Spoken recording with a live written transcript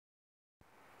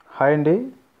Hi అండి.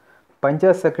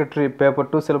 Panchayat secretary paper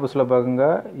 2 సిలబస్లో భాగంగా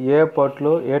ఏ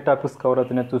పార్ట్లో ఏ టాపిక్స్ కవర్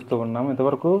అవుతున్నాయో చూస్తూ ఉన్నాము.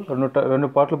 ఇంతవరకు రెండు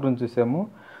పార్ట్ల గురించి చూసాము.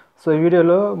 సో ఈ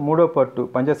వీడియోలో మూడో పార్ట్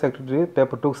పంచాయత్ సెక్రటరీ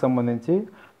పేపర్ 2కి సంబంధించి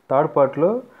థర్డ్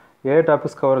పార్ట్లో ఏ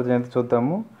టాపిక్స్ కవర్ అవుతున్నాయో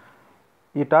చూద్దాము.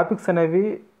 ఈ టాపిక్స్ అనేవి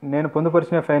నేను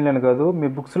పొందుపరిచిన ఫైనల్ అని కాదు, మీ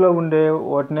బుక్స్లో ఉండే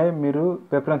వాటినే మీరు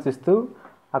ప్రిఫరెన్స్ ఇస్తూ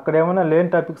అక్కడ ఏమైనా లేని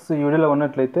టాపిక్స్ ఈ వీడియోలో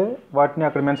ఉన్నట్లయితే వాటిని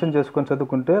అక్కడ మెన్షన్ చేసుకొని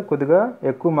చదువుకుంటే కొద్దిగా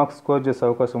ఎక్కువ మార్క్స్ స్కోర్ చేసే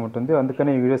అవకాశం ఉంటుంది. అందుకని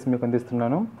ఈ వీడియోస్ మీకు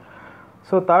అందిస్తున్నాను.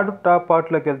 సో థర్డ్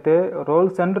పార్ట్లోకి వెళ్తే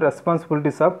roles and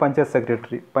responsibilities of Panchayat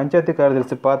secretary, panchayat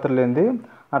కార్యదర్శి పాత్ర లేనిది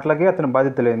అట్లాగే అతని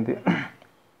బాధ్యత లేనిది.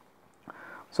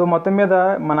 సో మొత్తం మీద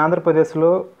మన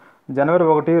ఆంధ్రప్రదేశ్లో జనవరి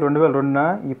 1, 2002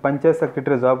 ఈ పంచాయత్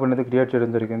సెక్రటరీ జాబ్ అనేది క్రియేట్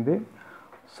చేయడం జరిగింది.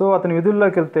 సో అతని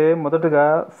విధుల్లోకి వెళ్తే మొదటగా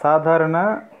సాధారణ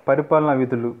పరిపాలనా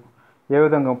విధులు. ఏ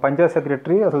విధంగా పంచాయత్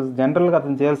సెక్రటరీ అసలు జనరల్గా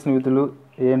అతను చేయాల్సిన విధులు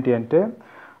ఏంటి అంటే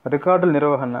రికార్డుల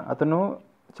నిర్వహణ. అతను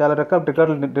చాలా రకాల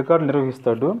రికార్డులు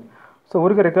నిర్వహిస్తాడు. సో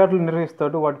ఊరికి రికార్డులు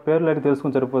నిర్వహిస్తాడు, వాటి పేర్లు అయితే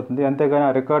తెలుసుకుని సరిపోతుంది. అంతేగాని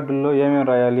ఆ రికార్డుల్లో ఏమేమి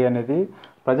రాయాలి అనేది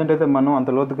ప్రజెంట్ అయితే మనం అంత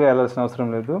లోతుగా వెళ్ళాల్సిన అవసరం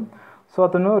లేదు. సో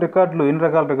అతను ఎన్ని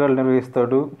రకాల రికార్డులు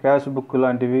నిర్వహిస్తాడు, క్యాష్ బుక్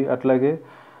లాంటివి, అట్లాగే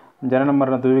జనన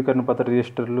మరణ ధృవీకరణ పత్ర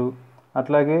రిజిస్టర్లు,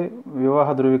 అట్లాగే వివాహ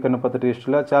ధృవీకరణ పత్ర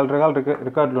రిజిస్టర్లు, చాలా రకాల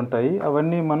రికార్డులు ఉంటాయి.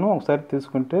 అవన్నీ మనం ఒకసారి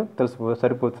తీసుకుంటే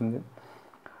సరిపోతుంది.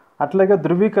 అట్లాగే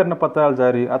ధృవీకరణ పత్రాలు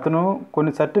జారీ. అతను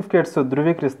కొన్ని సర్టిఫికేట్స్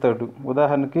ధృవీకరిస్తాడు.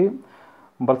 ఉదాహరణకి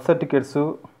బర్త్ సర్టిఫికేట్స్,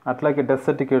 అట్లాగే డెత్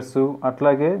సర్టిఫికేట్స్,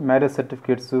 అట్లాగే మ్యారేజ్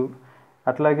సర్టిఫికేట్స్,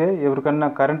 అట్లాగే ఎవరికన్నా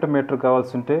కరెంటు మీటర్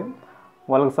కావాల్సి ఉంటే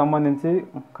వాళ్ళకి సంబంధించి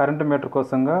కరెంటు మీటర్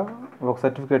కోసంగా ఒక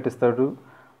సర్టిఫికేట్ ఇస్తాడు.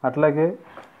 అట్లాగే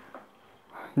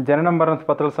జనన మరణ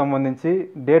పత్రాలకు సంబంధించి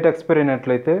డేట్ ఎక్స్పైర్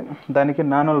అయినట్లయితే దానికి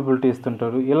నాన్ అవైలబిలిటీ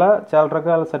ఇస్తుంటారు. ఇలా చాలా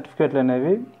రకాల సర్టిఫికేట్లు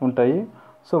అనేవి ఉంటాయి.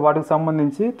 సో వాటికి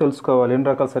సంబంధించి తెలుసుకోవాలి ఎన్ని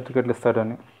రకాల సర్టిఫికేట్లు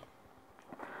ఇస్తాడని.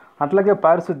 అట్లాగే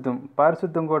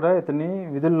పారిశుద్ధ్యం కూడా ఇతని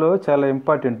విధుల్లో చాలా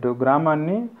ఇంపార్టెంట్.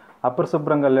 గ్రామాన్ని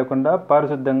అపరిశుభ్రంగా లేకుండా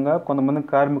పారిశుద్ధ్యంగా కొంతమంది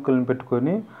కార్మికులను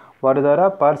పెట్టుకొని వారి ద్వారా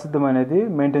పారిశుద్ధ్యం అనేది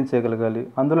మెయింటైన్ చేయగలగాలి.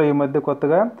 అందులో ఈ మధ్య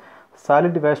కొత్తగా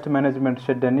సాలిడ్ వేస్ట్ మేనేజ్మెంట్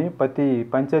షెడ్ అని ప్రతి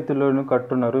పంచాయతీలోనూ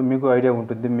కట్టున్నారు. మీకు ఐడియా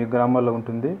ఉంటుంది, మీ గ్రామాల్లో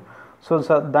ఉంటుంది. సో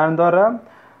దాని ద్వారా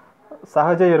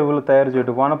సహజ ఎరువులు తయారు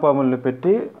చేయడం, వానపాములను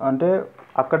పెట్టి అంటే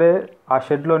అక్కడే ఆ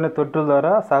షెడ్లోనే తొట్టుల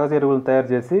ద్వారా సహజ ఎరువులు తయారు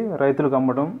చేసి రైతులకు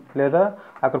అమ్మడం, లేదా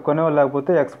అక్కడ కొనేవాళ్ళు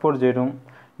లేకపోతే ఎక్స్పోర్ట్ చేయడం.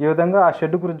 ఈ విధంగా ఆ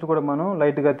షెడ్ గురించి కూడా మనం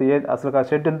లైట్గా అసలు ఆ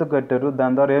షెడ్ ఎందుకు కట్టారు,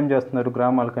 దాని ద్వారా ఏం చేస్తున్నారు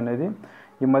గ్రామాలకు అనేది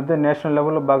ఈ మధ్య నేషనల్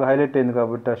లెవెల్లో బాగా హైలైట్ అయింది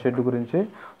కాబట్టి ఆ షెడ్ గురించి.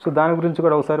 సో దాని గురించి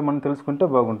కూడా ఒకసారి మనం తెలుసుకుంటే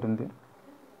బాగుంటుంది.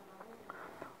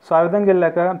 సో ఆ విధంగా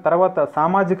వెళ్ళాక తర్వాత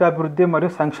సామాజిక అభివృద్ధి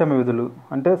మరియు సంక్షేమ విధులు.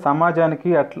 అంటే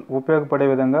సమాజానికి ఉపయోగపడే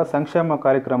విధంగా సంక్షేమ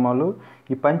కార్యక్రమాలు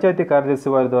ఈ పంచాయతీ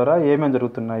కార్యదర్శి వారి ద్వారా ఏమేమి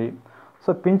జరుగుతున్నాయి. సో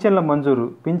పింఛన్ల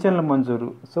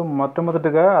మంజూరు. సో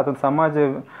మొట్టమొదటిగా అతని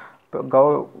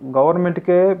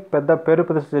గవర్నమెంట్కే పెద్ద పేరు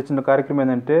ప్రతిష్ట తెచ్చిన కార్యక్రమం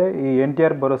ఏంటంటే ఈ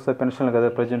ఎన్టీఆర్ భరోసా పెన్షన్లు కదా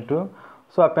ప్రజెంటు.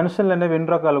 సో ఆ పెన్షన్లు అనేవి ఎన్ని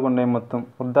రకాలుగా ఉన్నాయి మొత్తం.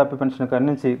 వృద్ధాప్య పెన్షన్ కాడి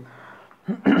నుంచి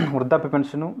వృద్ధాప్య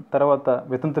పెన్షను, తర్వాత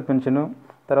వితంతు పెన్షను,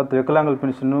 తర్వాత వికలాంగుల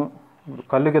పెన్షను,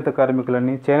 కల్లుగీత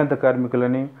కార్మికులని, చేనేత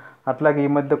కార్మికులని, అట్లాగే ఈ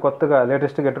మధ్య కొత్తగా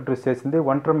లేటెస్ట్గా ఇంట్రడ్యూస్ చేసింది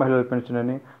ఒంటరి మహిళల పెన్షన్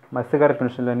అని, మత్స్యకార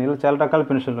పెన్షన్లు అని, ఇలా చాలా రకాల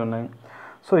పెన్షన్లు ఉన్నాయి.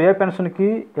 సో ఏ పెన్షన్కి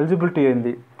ఎలిజిబిలిటీ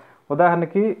అయింది.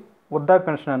 ఉదాహరణకి వృద్ధాప్య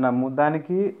పెన్షన్ అన్నాము,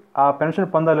 దానికి ఆ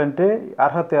పెన్షన్ పొందాలంటే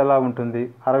అర్హత ఎలా ఉంటుంది,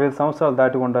 65 సంవత్సరాలు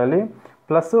దాటి ఉండాలి,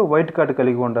 ప్లస్ వైట్ కార్డు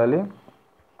కలిగి ఉండాలి.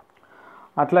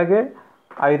 అట్లాగే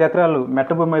 5 ఎకరాలు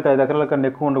మెట్ట భూమి అయితే 5 ఎకరాల కన్నా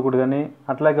ఎక్కువ ఉండకూడదని,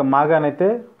 అట్లాగే మాగానైతే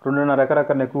 2.5 ఎకరాల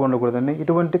కన్నా ఎక్కువ ఉండకూడదని,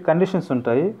 ఇటువంటి కండిషన్స్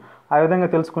ఉంటాయి. ఆ విధంగా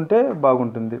తెలుసుకుంటే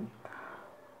బాగుంటుంది.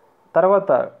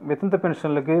 తర్వాత వితంతు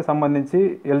పెన్షన్లకి సంబంధించి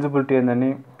ఎలిజిబిలిటీ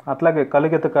ఏందని, అట్లాగే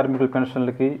కలుగీత కార్మికుల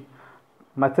పెన్షన్లకి,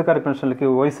 మత్స్యకార పెన్షన్లకి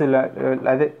వయసు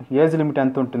అదే ఏజ్ లిమిట్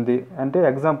ఎంత ఉంటుంది అంటే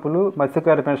ఎగ్జాంపుల్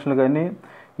మత్స్యకార పెన్షన్లు కానీ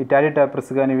ఈ టాలీ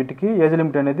టాపర్స్ కానీ వీటికి ఏజ్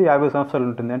లిమిట్ అనేది 50 సంవత్సరాలు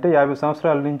ఉంటుంది. అంటే 50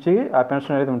 సంవత్సరాల నుంచి ఆ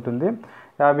పెన్షన్ అనేది ఉంటుంది.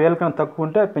 50 ఏళ్ళ కన్నా తక్కువ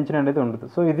ఉంటే ఆ పెన్షన్ అనేది ఉండదు.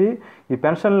 సో ఈ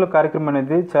పెన్షన్ల కార్యక్రమం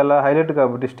అనేది చాలా హైలైట్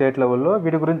కాబట్టి స్టేట్ లెవెల్లో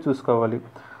వీటి గురించి చూసుకోవాలి.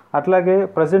 అట్లాగే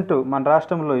ప్రజెంట్ మన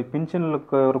రాష్ట్రంలో ఈ పెన్షన్ల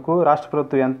వరకు రాష్ట్ర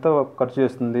ప్రభుత్వం ఎంత ఖర్చు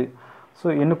చేస్తుంది, సో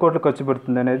ఎన్ని కోట్లు ఖర్చు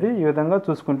పెడుతుంది అనేది ఈ విధంగా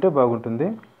చూసుకుంటే బాగుంటుంది.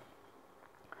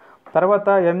 తర్వాత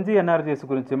MGNRGS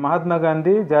గురించి, మహాత్మా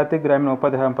గాంధీ జాతీయ గ్రామీణ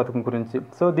ఉపాధి హామీ పథకం గురించి.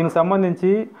 సో దీనికి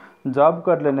సంబంధించి జాబ్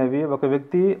కార్డులు అనేవి ఒక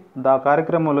వ్యక్తి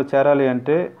కార్యక్రమంలో చేరాలి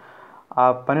అంటే, ఆ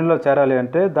పనిలో చేరాలి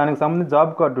అంటే దానికి సంబంధించి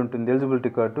జాబ్ కార్డు ఉంటుంది, ఎలిజిబిలిటీ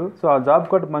కార్డు. సో ఆ జాబ్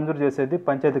కార్డు మంజూరు చేసేది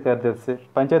పంచాయతీ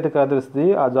కార్యదర్శిది.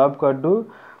 ఆ జాబ్ కార్డు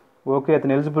ఓకే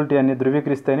అతని ఎలిజిబిలిటీ అని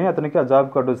ధృవీకరిస్తేనే అతనికి ఆ జాబ్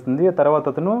కార్డు వస్తుంది. తర్వాత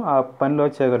అతను ఆ పనిలో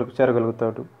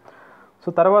చేరగలుగుతాడు. సో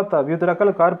తర్వాత వివిధ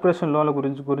రకాల కార్పొరేషన్ లోన్ల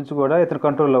గురించి కూడా ఇతని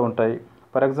కంట్రోల్లో ఉంటాయి.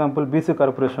 ఫర్ ఎగ్జాంపుల్ బీసీ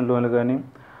కార్పొరేషన్ లోన్లు కానీ,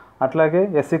 అట్లాగే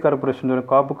ఎస్సీ కార్పొరేషన్ లోన్,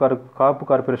 కాపు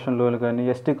కార్పొరేషన్ లోన్లు కానీ,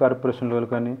 ఎస్టీ కార్పొరేషన్ లోన్లు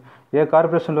కానీ, ఏ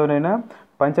కార్పొరేషన్ లోనైనా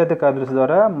పంచాయతీ కార్యదర్శి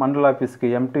ద్వారా మండల ఆఫీస్కి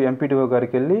ఎంపీటీఓ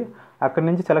గారికి వెళ్ళి అక్కడి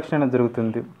నుంచి సెలక్షన్ అనేది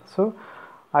జరుగుతుంది. సో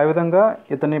ఆ విధంగా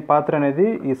ఇతని పాత్ర అనేది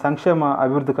ఈ సంక్షేమ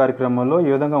అభివృద్ధి కార్యక్రమంలో ఈ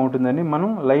విధంగా ఉంటుందని మనం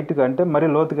లైట్గా అంటే మరీ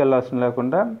లోతుకి వెళ్ళాల్సిన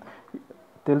లేకుండా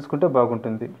తెలుసుకుంటే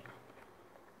బాగుంటుంది.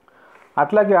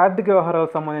 అట్లాగే ఆర్థిక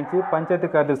వ్యవహారాలకు సంబంధించి పంచాయతీ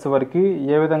కార్యదర్శి వారికి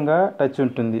ఏ విధంగా టచ్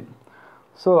ఉంటుంది.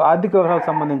 సో ఆర్థిక వ్యవహారాలకు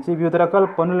సంబంధించి వివిధ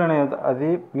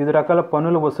రకాల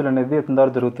పన్నుల వసూలు అనేది ఇతని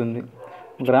ద్వారా జరుగుతుంది.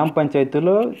 గ్రామ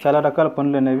పంచాయతీలో చాలా రకాల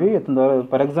పన్నులు అనేవి ఇతని ద్వారా,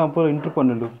 ఫర్ ఎగ్జాంపుల్ ఇంటి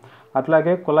పన్నులు,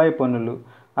 అట్లాగే కుళాయి పన్నులు,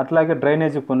 అట్లాగే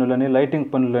డ్రైనేజీ పన్నులని, లైటింగ్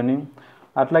పన్నులని,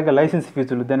 అట్లాగే లైసెన్స్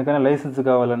ఫీజులు, దానికైనా లైసెన్స్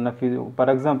కావాలన్న ఫీజు.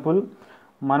 ఫర్ ఎగ్జాంపుల్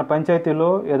మన పంచాయతీలో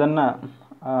ఏదన్నా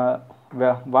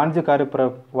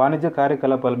వాణిజ్య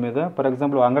కార్యకలాపాల మీద ఫర్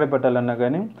ఎగ్జాంపుల్ అంగడి పెట్టాలన్నా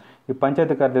కానీ ఈ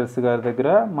పంచాయతీ కార్యదర్శి గారి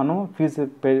దగ్గర మనం ఫీజు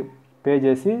పే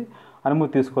చేసి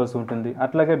అనుమతి తీసుకోవాల్సి ఉంటుంది.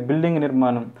 అట్లాగే బిల్డింగ్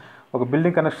నిర్మాణం, ఒక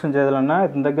బిల్డింగ్ కనెక్షన్ చేయాలన్నా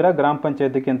ఇతని దగ్గర గ్రామ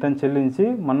పంచాయతీకి ఎంత చెల్లించి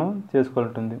మనం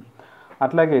చేసుకోవాలంటుంది.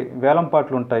 అట్లాగే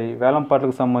వేలంపాట్లు ఉంటాయి,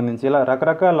 వేలంపాట్లకు సంబంధించి ఇలా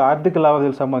రకరకాల ఆర్థిక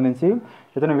లావాదేవీలకు సంబంధించి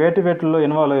ఇతను వేటిలో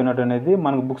ఇన్వాల్వ్ అయినట్టు అనేది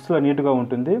మనకు బుక్స్లో నీట్గా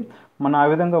ఉంటుంది. మనం ఆ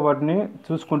విధంగా వాటిని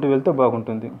చూసుకుంటూ వెళ్తే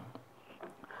బాగుంటుంది.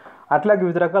 అట్లాగే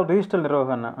వివిధ రకాల రిజిస్టర్ల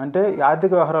నిర్వహణ, అంటే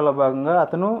ఆర్థిక వ్యవహారాల భాగంగా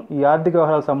అతను ఈ ఆర్థిక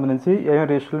వ్యవహారాలకు సంబంధించి ఏమేమి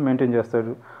రిజిస్టర్లు మెయింటైన్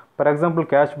చేస్తాడు. ఫర్ ఎగ్జాంపుల్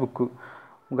క్యాష్ బుక్,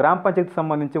 గ్రామ పంచాయతీకి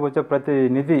సంబంధించి వచ్చే ప్రతి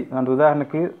నిధి, అంటే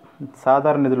ఉదాహరణకి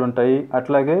సాధారణ నిధులు ఉంటాయి,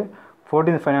 అట్లాగే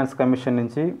 14th ఫైనాన్స్ కమిషన్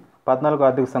నుంచి 14వ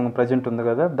ఆర్థిక సంఘం ప్రజెంట్ ఉంది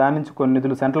కదా, దాని నుంచి కొన్ని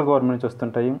నిధులు సెంట్రల్ గవర్నమెంట్ నుంచి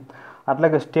వస్తుంటాయి.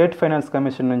 అట్లాగే స్టేట్ ఫైనాన్స్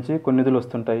కమిషన్ నుంచి కొన్ని నిధులు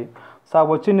వస్తుంటాయి. సో ఆ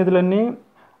వచ్చే నిధులన్నీ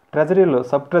ట్రెజరీలో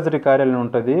సబ్ ట్రెజరీ కార్యాలయం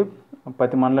ఉంటుంది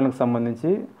ప్రతి మండలానికి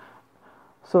సంబంధించి.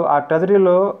 సో ఆ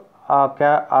ట్రెజరీలో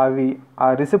ఆ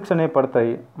రిసిప్ట్స్ అనేవి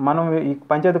పడతాయి. మనం ఈ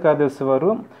పంచాయతీ కార్యదర్శి వారు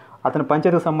అతని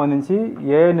పంచాయతీకి సంబంధించి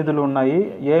ఏ నిధులు ఉన్నాయి,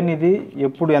 ఏ నిధి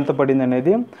ఎప్పుడు ఎంత పడింది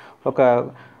అనేది ఒక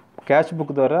క్యాష్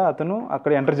బుక్ ద్వారా అతను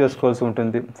అక్కడ ఎంటర్ చేసుకోవాల్సి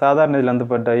ఉంటుంది. సాధారణ నిధులు ఎంత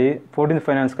పడ్డాయి, 14th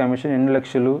ఫైనాన్స్ కమిషన్ ఎన్ని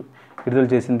లక్షలు విడుదల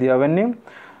చేసింది, అవన్నీ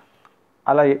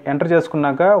అలా ఎంటర్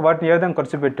చేసుకున్నాక వాటిని ఏ విధంగా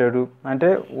ఖర్చు పెట్టాడు, అంటే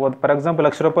ఫర్ ఎగ్జాంపుల్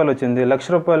 ₹1,00,000 వచ్చింది,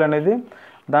 ₹1,00,000 అనేది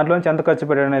దాంట్లోంచి ఎంత ఖర్చు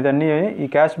పెట్టాడు అనేది అన్నీ ఈ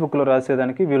క్యాష్ బుక్లో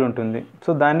రాసేదానికి వీలుంటుంది. సో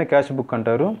దాన్ని క్యాష్ బుక్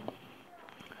అంటారు.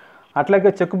 అట్లాగే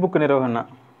చెక్ బుక్ నిర్వహణ,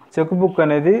 చెక్ బుక్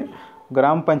అనేది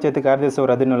గ్రామ పంచాయతీ కార్యదర్శి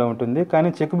వారి అధీనంలో ఉంటుంది. కానీ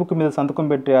చెక్ బుక్ మీద సంతకం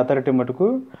పెట్టే అథారిటీ మటుకు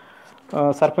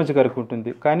సర్పంచ్ గారికి ఉంటుంది.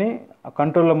 కానీ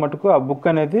కంట్రోల్లో మటుకు ఆ బుక్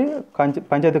అనేది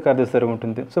పంచాయతీ కార్యదర్శి గారికి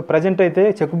ఉంటుంది. సో ప్రజెంట్ అయితే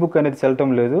చెక్ బుక్ అనేది చెల్లటం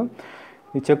లేదు.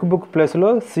 ఈ చెక్ బుక్ ప్లేస్లో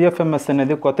CFMS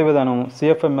అనేది కొత్త విధానం,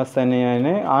 CFMS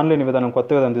అనే ఆన్లైన్ విధానం కొత్త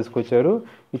విధానం తీసుకొచ్చారు.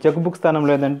 ఈ చెక్ బుక్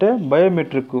స్థానంలో ఏంటంటే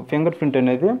బయోమెట్రిక్ ఫింగర్ ప్రింట్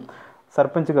అనేది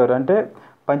సర్పంచ్ గారు, అంటే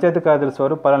పంచాయతీ కార్యదర్శి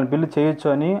వారు పలానా బిల్లు చేయొచ్చు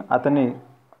అని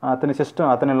అతని సిస్టమ్,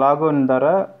 అతని లాగిన్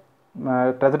ద్వారా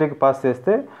ట్రెజరీకి పాస్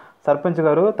చేస్తే సర్పంచ్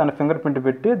గారు తన ఫింగర్ ప్రింట్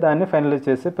పెట్టి దాన్ని ఫైనలైజ్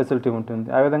చేసే ఫెసిలిటీ ఉంటుంది.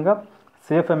 ఆ విధంగా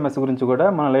CFMS గురించి కూడా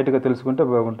మనం లైట్గా తెలుసుకుంటే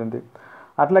బాగుంటుంది.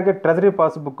 అట్లాగే ట్రెజరీ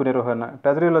పాస్బుక్ నిర్వహణ,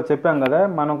 ట్రెజరీలో చెప్పాం కదా,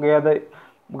 మనకు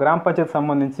గ్రామ పంచాయతీకి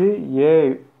సంబంధించి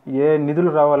ఏ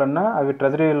నిధులు రావాలన్నా అవి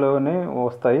ట్రెజరీలోనే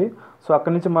వస్తాయి. సో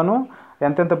అక్కడి నుంచి మనం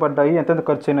ఎంతెంత పడ్డాయి, ఎంతెంత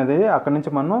ఖర్చు అయినది అక్కడి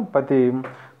నుంచి మనం ప్రతి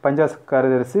పంచాయతీ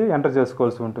కార్యదర్శి ఎంటర్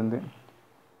చేసుకోవాల్సి ఉంటుంది.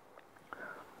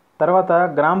 తర్వాత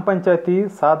గ్రామ పంచాయతీ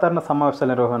సాధారణ సమావేశాల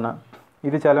నిర్వహణ,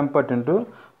 ఇది చాలా ఇంపార్టెంట్.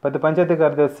 ప్రతి పంచాయతీ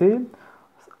కార్యదర్శి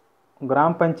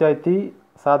గ్రామ పంచాయతీ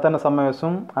సాధారణ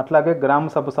సమావేశం, అట్లాగే గ్రామ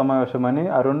సభ సమావేశం అని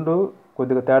ఆ రెండు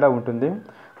కొద్దిగా తేడా ఉంటుంది.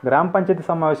 గ్రామ పంచాయతీ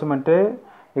సమావేశం అంటే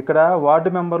ఇక్కడ వార్డు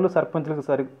మెంబర్లు సర్పంచులకు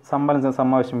సంబంధించిన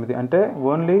సమావేశం ఇది, అంటే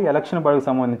ఓన్లీ ఎలక్షన్ బాడీకి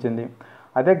సంబంధించింది.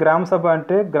 అదే గ్రామ సభ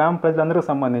అంటే గ్రామ ప్రజలందరికీ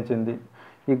సంబంధించింది.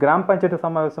 ఈ గ్రామ పంచాయతీ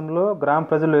సమావేశంలో గ్రామ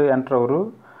ప్రజలు ఎంటర్ అవ్వరు,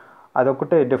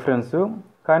 అదొకటే డిఫరెన్సు.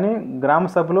 కానీ గ్రామ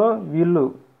సభలో వీళ్ళు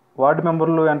వార్డు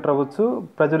మెంబర్లు ఎంటర్ అవ్వచ్చు,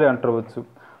 ప్రజలు ఎంటర్ అవ్వచ్చు.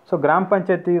 సో గ్రామ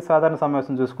పంచాయతీ సాధారణ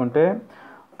సమావేశం చూసుకుంటే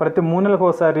ప్రతి 3 నెలలకు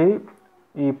ఒకసారి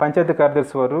ఈ పంచాయతీ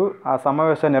కార్యదర్శి వారు ఆ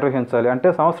సమావేశాన్ని నిర్వహించాలి. అంటే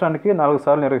సంవత్సరానికి 4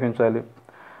 సార్లు నిర్వహించాలి.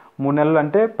 3 నెలలు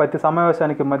అంటే ప్రతి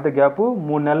సమావేశానికి మధ్య గ్యాపు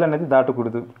 3 నెలలు అనేది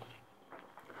దాటకూడదు.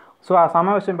 సో ఆ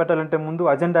సమావేశం పెట్టాలంటే ముందు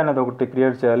అజెండా అనేది ఒకటి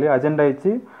క్రియేట్ చేయాలి. అజెండా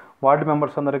ఇచ్చి వార్డు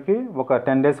మెంబర్స్ అందరికీ ఒక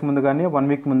 10 days ముందు కానీ 1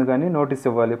 week ముందు కానీ నోటీస్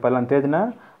ఇవ్వాలి. పలానా తేదీన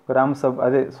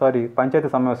పంచాయతీ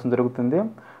సమావేశం జరుగుతుంది,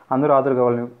 అందరూ హాజరు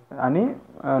కావాలని అని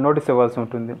నోటీస్ ఇవ్వాల్సి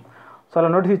ఉంటుంది. సో అలా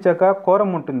నోటీస్ ఇచ్చాక కోరం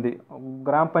ఉంటుంది.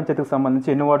 గ్రామ పంచాయతీకి సంబంధించి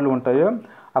ఎన్ని వార్డులు ఉంటాయో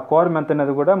ఆ కోరం ఎంత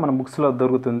అనేది కూడా మన బుక్స్లో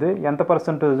దొరుకుతుంది. ఎంత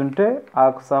పర్సెంటేజ్ ఉంటే ఆ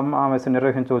సమావేశం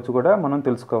నిర్వహించవచ్చు కూడా మనం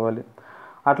తెలుసుకోవాలి.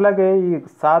 అట్లాగే ఈ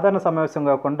సాధారణ సమావేశం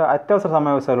కాకుండా అత్యవసర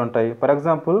సమావేశాలు ఉంటాయి. ఫర్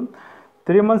ఎగ్జాంపుల్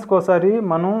 3 monthsకి ఒకసారి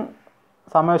మనం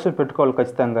సమావేశం పెట్టుకోవాలి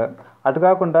ఖచ్చితంగా. అటు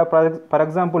కాకుండా ఫర్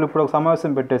ఎగ్జాంపుల్ ఇప్పుడు ఒక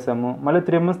సమావేశం పెట్టేసాము, మళ్ళీ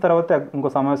 3 months తర్వాత ఇంకో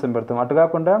సమావేశం పెడతాం. అటు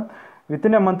కాకుండా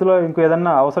వితిన్ ఏ మంత్లో ఇంకో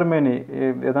ఏదన్నా అవసరమైన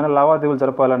ఏదైనా లావాదేవీలు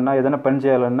జరపాలన్నా, ఏదైనా పని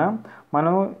చేయాలన్నా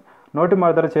మనం నోటి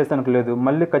మాట ద్వారా చేసానికి లేదు,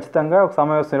 మళ్ళీ ఖచ్చితంగా ఒక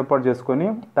సమావేశం ఏర్పాటు చేసుకొని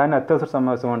దాన్ని అత్యవసర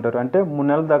సమావేశం అంటారు. అంటే 3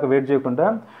 నెలల దాకా వెయిట్ చేయకుండా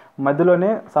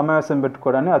మధ్యలోనే సమావేశం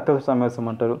పెట్టుకోవడాన్ని అత్యవసర సమావేశం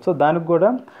అంటారు. సో దానికి కూడా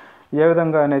ఏ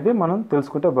విధంగా అనేది మనం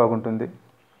తెలుసుకుంటే బాగుంటుంది.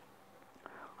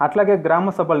 అట్లాగే గ్రామ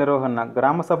సభల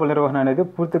నిర్వహణ అనేది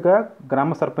పూర్తిగా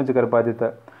గ్రామ సర్పంచ్ గారి బాధ్యత.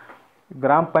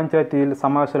 గ్రామ పంచాయతీల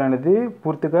సమావేశాలు అనేది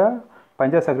పూర్తిగా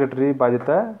పంచాయత్ సెక్రటరీ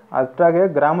బాధ్యత. అట్లాగే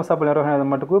గ్రామ సభల నిర్వహణ అనేది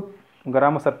మటుకు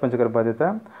గ్రామ సర్పంచ్ గారి బాధ్యత.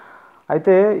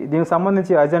 అయితే దీనికి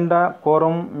సంబంధించి అజెండా,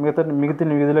 కోరం, మిగతా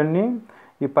విధులన్నీ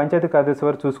ఈ పంచాయతీ కార్యదర్శి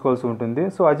వారు చూసుకోవాల్సి ఉంటుంది.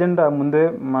 సో అజెండా ముందే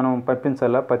మనం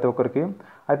పంపించాలా ప్రతి ఒక్కరికి.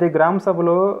 అయితే గ్రామ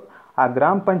సభలో ఆ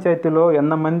గ్రామ పంచాయతీలో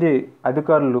ఎంతమంది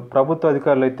అధికారులు, ప్రభుత్వ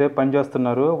అధికారులు అయితే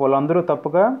పనిచేస్తున్నారో వాళ్ళందరూ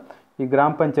తప్పగా ఈ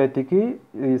గ్రామ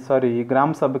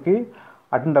సభకి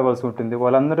అటెండ్ అవ్వాల్సి ఉంటుంది.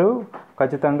 వాళ్ళందరూ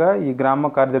ఖచ్చితంగా ఈ గ్రామ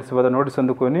కార్యదర్శి వద్ద నోటీస్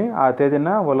అందుకొని ఆ తేదీన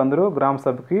వాళ్ళందరూ గ్రామ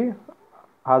సభకి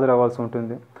హాజరవ్వాల్సి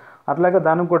ఉంటుంది. అట్లాగే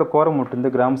దానికి కూడా కోరం ఉంటుంది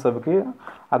గ్రామ సభకి.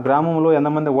 ఆ గ్రామంలో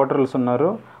ఎంతమంది ఓటర్స్ ఉన్నారో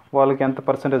వాళ్ళకి ఎంత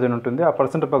పర్సంటేజ్ అని ఉంటుంది, ఆ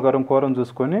పర్సెంట్ ప్రకారం కోరం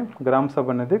చూసుకొని గ్రామ సభ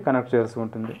అనేది కండక్ట్ చేయాల్సి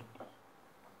ఉంటుంది.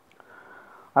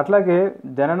 అట్లాగే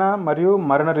జనన మరియు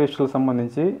మరణ రిజిస్టర్లకు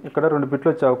సంబంధించి ఇక్కడ 2 బిట్లు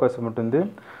వచ్చే అవకాశం ఉంటుంది.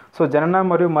 సో జనన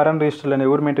మరియు మరణ రిజిస్టర్లు అనేవి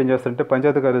ఎవరు మెయింటైన్ చేస్తారంటే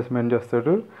పంచాయతీ కార్యదర్శి మెయింటైన్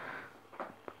చేస్తాడు.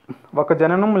 ఒక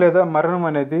జననం లేదా మరణం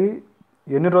అనేది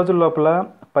ఎన్ని రోజుల లోపల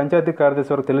పంచాయతీ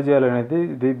కార్యదర్శి వారికి తెలియజేయాలనేది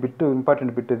ఇది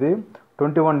ఇంపార్టెంట్ బిట్. ఇది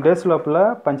 21 డేస్ లోపల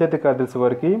పంచాయతీ కార్యదర్శి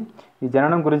వారికి ఈ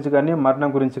జననం గురించి కానీ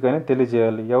మరణం గురించి కానీ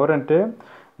తెలియజేయాలి. ఎవరంటే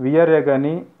విఆర్ఏ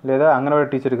కానీ లేదా అంగన్వాడీ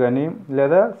టీచర్ కానీ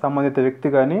లేదా సంబంధిత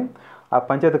వ్యక్తి కానీ ఆ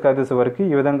పంచాయతీ కార్యదర్శి వారికి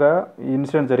ఈ విధంగా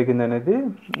ఇన్సిడెంట్ జరిగింది అనేది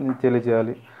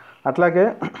తెలియజేయాలి. అట్లాగే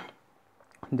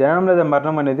జననం లేదా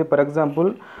మరణం అనేది ఫర్ ఎగ్జాంపుల్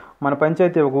మన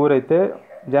పంచాయతీ ఒక ఊరు అయితే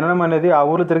జననం అనేది ఆ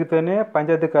ఊరు జరిగితేనే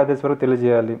పంచాయతీ కార్యదర్శి వరకు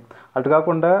తెలియజేయాలి. అటు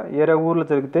కాకుండా ఏరే ఊర్లో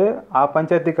జరిగితే ఆ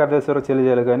పంచాయతీ కార్యదర్శి వరకు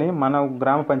తెలియజేయాలి, కానీ మన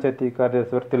గ్రామ పంచాయతీ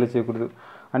కార్యదర్శి వరకు తెలియజేయకూడదు.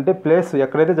 అంటే ప్లేస్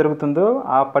ఎక్కడైతే జరుగుతుందో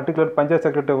ఆ పర్టికులర్ పంచాయతీ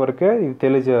సెక్రటరీ వరకే ఇది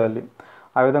తెలియజేయాలి.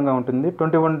 ఆ విధంగా ఉంటుంది.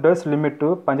 21 డేస్ లిమిట్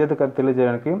పంచాయతీ కార్యదర్శి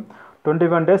తెలియజేయడానికి.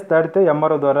 21 డేస్ దాటితే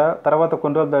ఎంఆర్ఓ ద్వారా, తర్వాత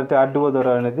కొన్ని రోజులు దాటితే ఆర్డీఓ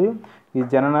ద్వారా అనేది ఈ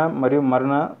జనన మరియు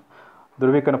మరణ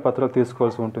ధృవీకరణ పత్రాలు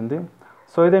తీసుకోవాల్సి ఉంటుంది.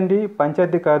 సో ఇదండి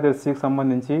పంచాయతీ కార్యదర్శికి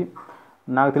సంబంధించి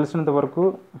నాకు తెలిసినంత వరకు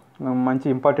మంచి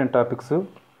ఇంపార్టెంట్ టాపిక్స్.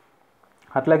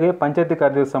 అట్లాగే పంచాయతీ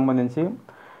కార్యదర్శికి సంబంధించి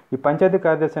ఈ పంచాయతీ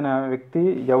కార్యదర్శి అనే వ్యక్తి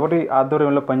ఎవరి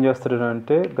ఆధ్వర్యంలో పనిచేస్తాడు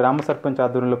అంటే గ్రామ సర్పంచ్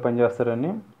ఆధ్వర్యంలో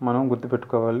పనిచేస్తారని మనం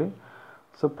గుర్తుపెట్టుకోవాలి.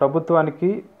 సో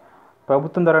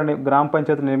ప్రభుత్వం ద్వారా గ్రామ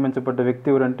పంచాయతీ నియమించబడ్డ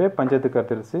వ్యక్తి ఎవరంటే పంచాయతీ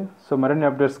కార్యదర్శి. సో మరిన్ని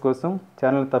అప్డేట్స్ కోసం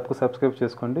ఛానల్ తప్పక సబ్స్క్రైబ్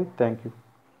చేసుకోండి. Thank you.